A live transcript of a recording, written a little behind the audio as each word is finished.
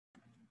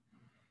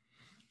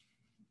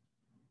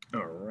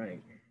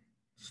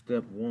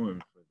Step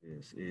one for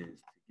this is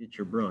to get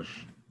your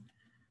brush,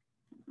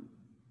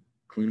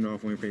 clean it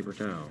off on your paper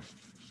towel.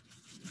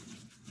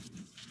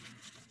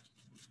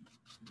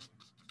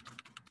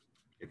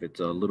 If it's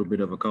a little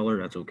bit of a color,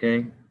 that's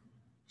okay.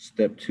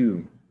 Step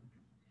two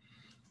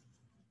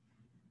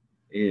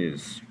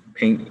is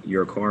paint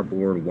your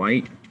cardboard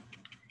white.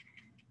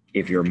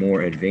 If you're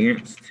more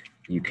advanced,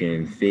 you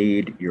can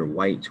fade your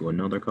white to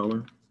another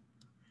color.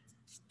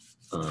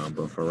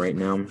 But for right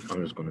now,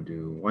 I'm just going to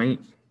do white.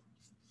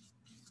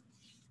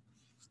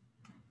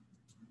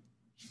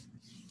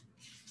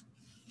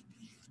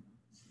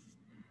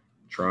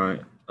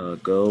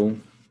 Go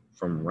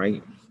from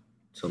right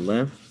to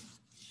left.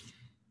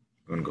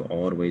 I'm going to go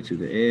all the way to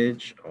the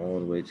edge, all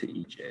the way to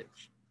each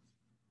edge.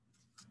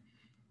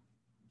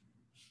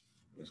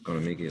 It's going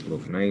to make it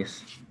look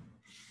nice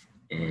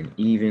and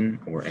even,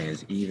 or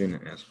as even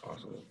as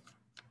possible.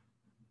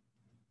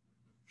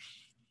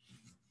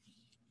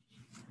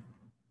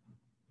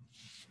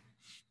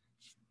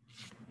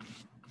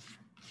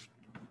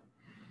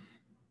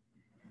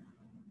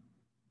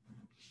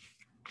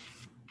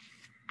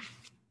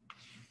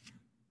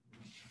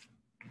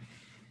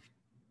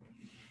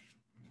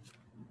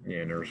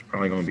 Yeah, and there's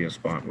probably going to be a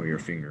spot where your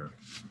finger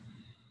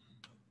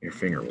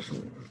was a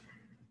little bit.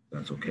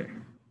 That's okay.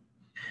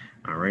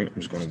 All right, I'm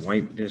just going to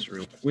wipe this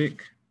real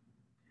quick.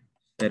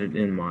 Set it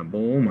in my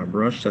bowl, my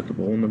brush. Set the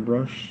bowl in the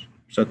brush.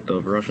 Set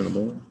the brush in the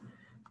bowl.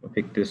 I'll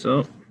pick this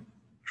up.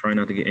 Try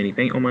not to get any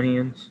paint on my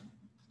hands.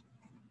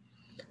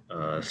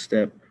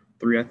 Step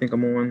 3, I think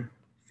I'm on.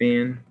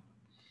 Fan.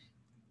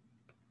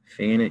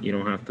 Fan it. You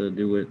don't have to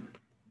do it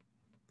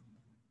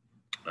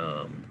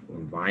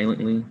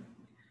violently.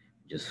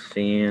 Just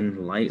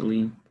fan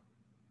lightly.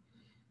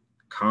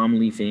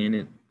 Calmly fan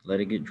it. Let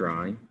it get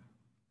dry.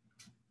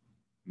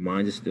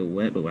 Mine is still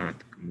wet, but we'll have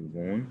to move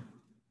on.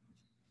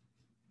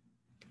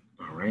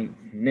 All right,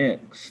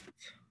 next.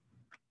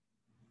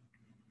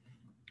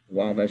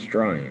 While that's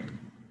drying,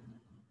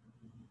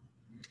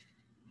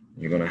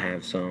 you're gonna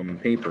have some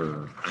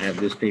paper. I have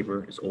this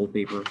paper, it's old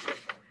paper,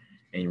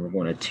 and we're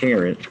gonna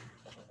tear it.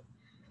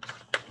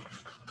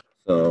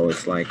 So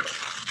it's like,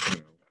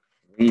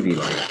 wavy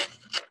like.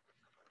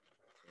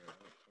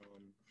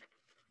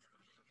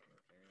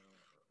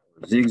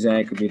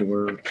 Zigzag could be the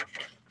word.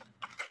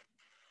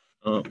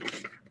 Up.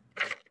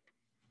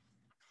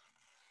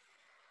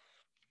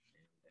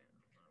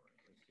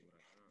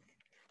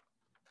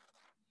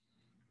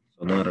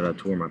 So now that I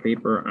tore my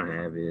paper,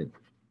 I have it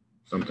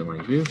something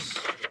like this.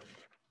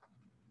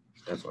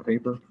 That's my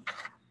paper.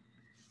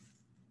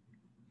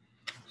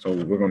 So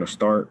we're going to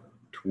start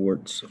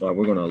towards, we're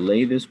going to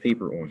lay this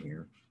paper on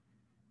here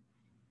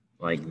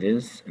like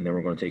this, and then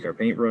we're going to take our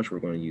paintbrush. We're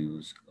going to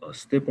use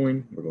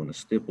stippling. We're going to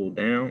stipple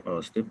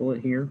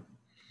it here.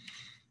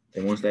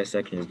 Then once that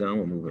section is done,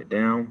 we'll move it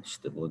down,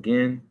 stipple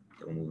again,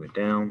 then we'll move it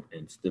down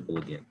and stipple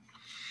again.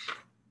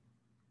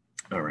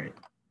 All right.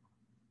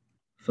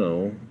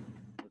 So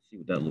let's see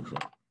what that looks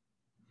like.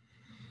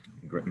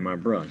 Grab my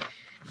brush.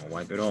 I'll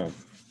wipe it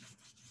off.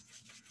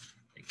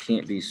 It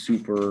can't be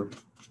super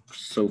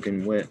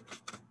soaking wet.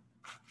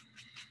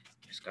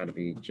 It's got to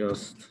be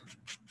just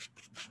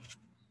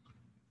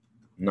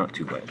not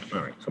too wet.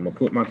 All right, so I'm gonna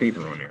put my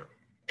paper on there.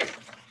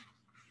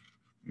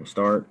 I'm gonna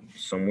start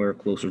somewhere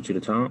closer to the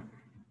top.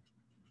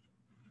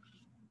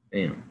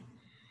 Bam.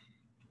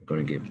 I'm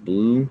gonna get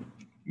blue.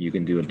 You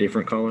can do a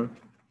different color.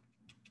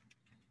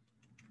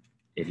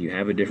 If you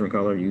have a different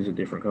color, use a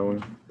different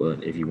color.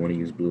 But if you want to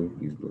use blue,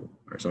 use blue.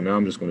 All right, so now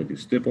I'm just going to do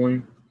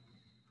stippling.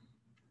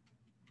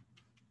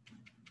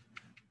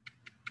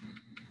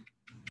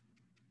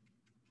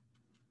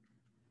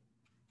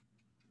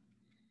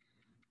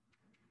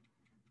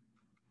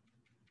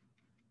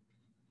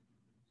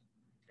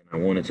 And I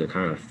want it to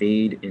kind of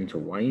fade into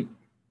white.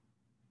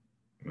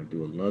 I'm going to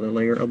do another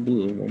layer of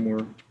blue. One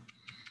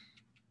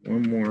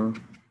more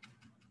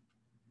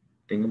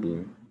thing of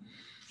blue.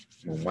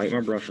 I'm going to wipe my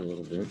brush a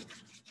little bit.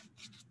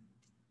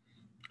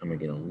 I'm going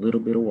to get a little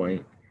bit of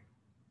white.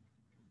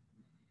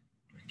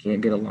 I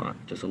can't get a lot,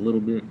 just a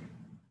little bit.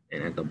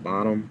 And at the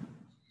bottom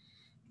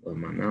of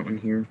my mountain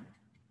here,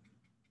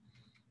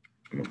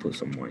 I'm going to put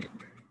some white.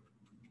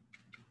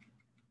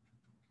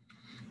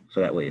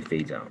 So that way it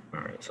fades out.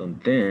 All right, so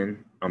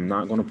then I'm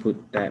not going to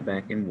put that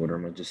back in water.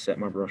 I'm going to just set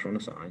my brush on the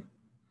side.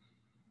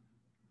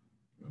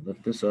 I'll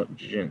lift this up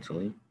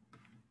gently.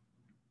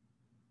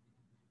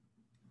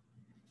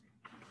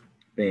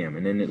 Bam,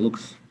 and then it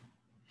looks,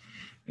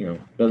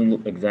 doesn't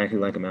look exactly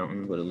like a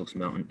mountain, but it looks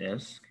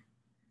mountain-esque.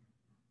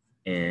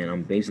 And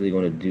I'm basically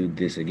going to do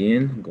this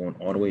again, going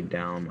all the way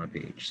down my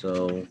page.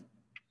 So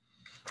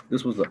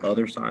this was the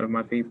other side of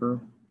my paper.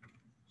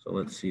 So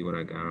let's see what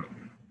I got.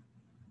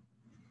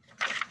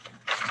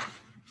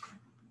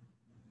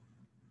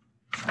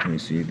 Let me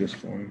see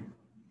this one.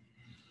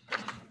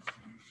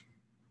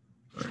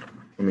 Right,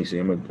 let me see,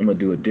 I'm gonna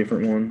do a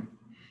different one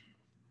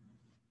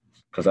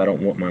because I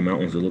don't want my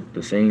mountains to look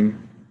the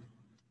same.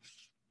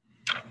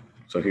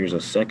 So here's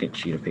a second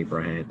sheet of paper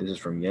I had. This is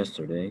from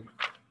yesterday.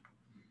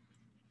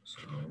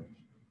 So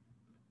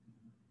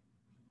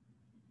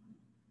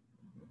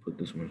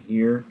this one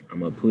here.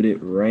 I'm gonna put it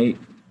right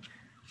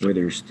where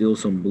there's still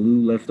some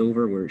blue left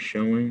over where it's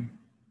showing.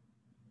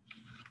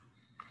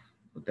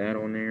 Put that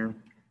on there.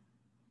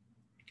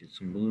 Get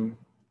some blue.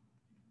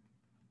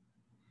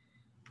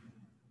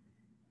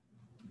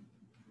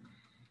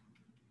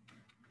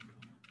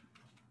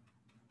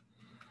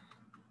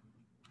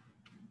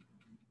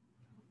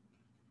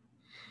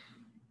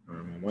 I'm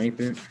gonna wipe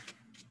it.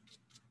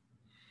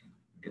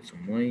 Get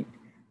some white.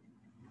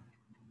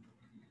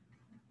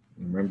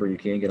 Remember, you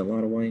can't get a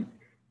lot of white.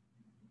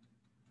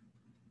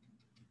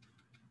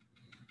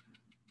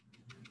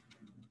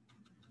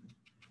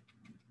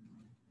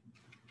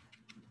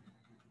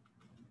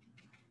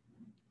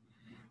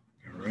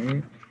 All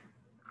right.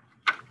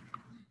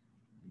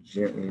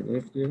 Gently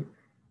lift it.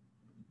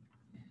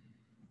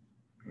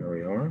 There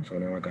we are. So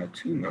now I got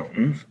two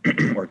mountains,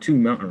 or two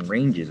mountain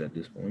ranges at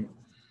this point.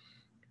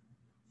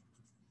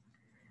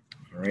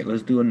 All right,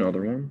 let's do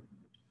another one.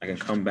 I can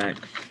come back.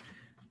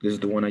 This is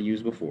the one I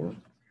used before.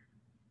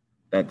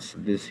 That's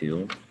this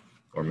hill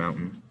or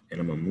mountain,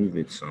 and I'm gonna move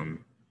it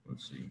some.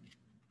 Let's see.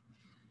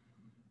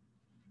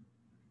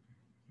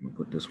 I'm gonna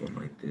put this one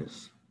like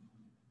this.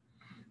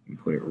 And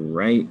put it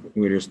right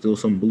where there's still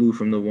some blue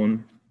from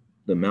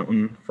the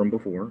mountain from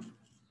before.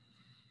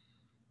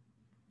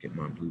 Get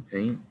my blue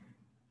paint.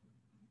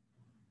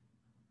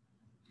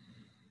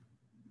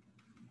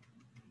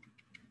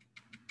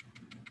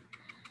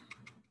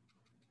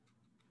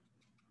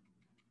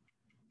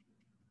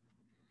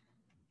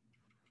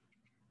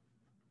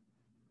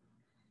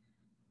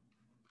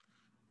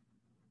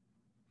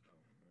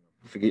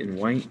 Forgetting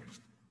white.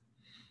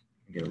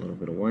 Get a little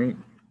bit of white.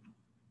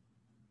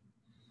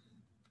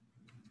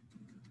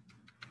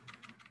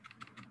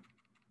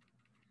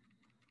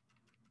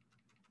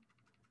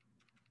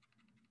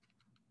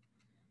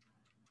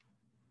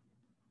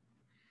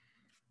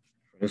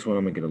 For this one,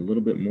 I'm gonna get a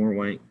little bit more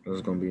white. This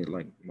is gonna be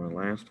like my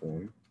last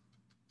one.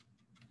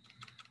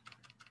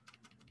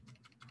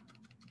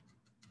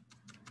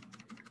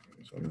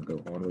 So I'm gonna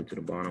go all the way to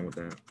the bottom with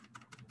that.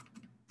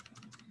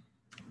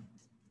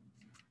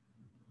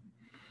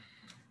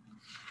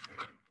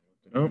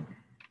 Oh,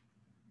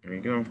 there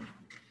you go. We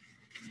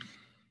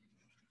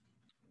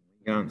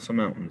got some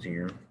mountains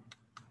here.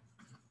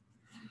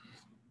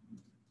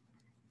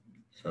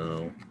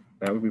 So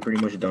that would be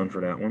pretty much done for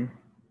that one.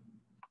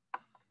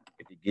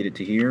 If you get it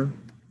to here,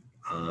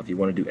 if you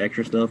want to do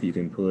extra stuff, you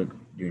can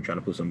try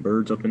to put some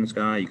birds up in the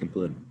sky. You can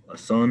put a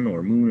sun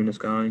or moon in the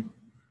sky.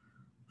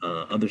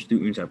 Other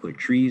students have put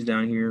trees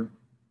down here.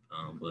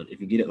 But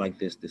if you get it like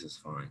this, this is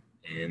fine.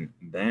 And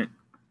that,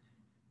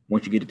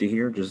 once you get it to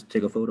here, just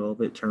take a photo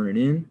of it, turn it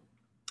in,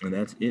 and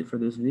that's it for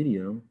this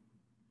video.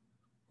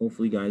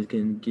 Hopefully you guys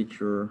can get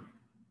your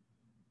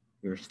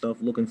stuff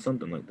looking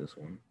something like this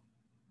one.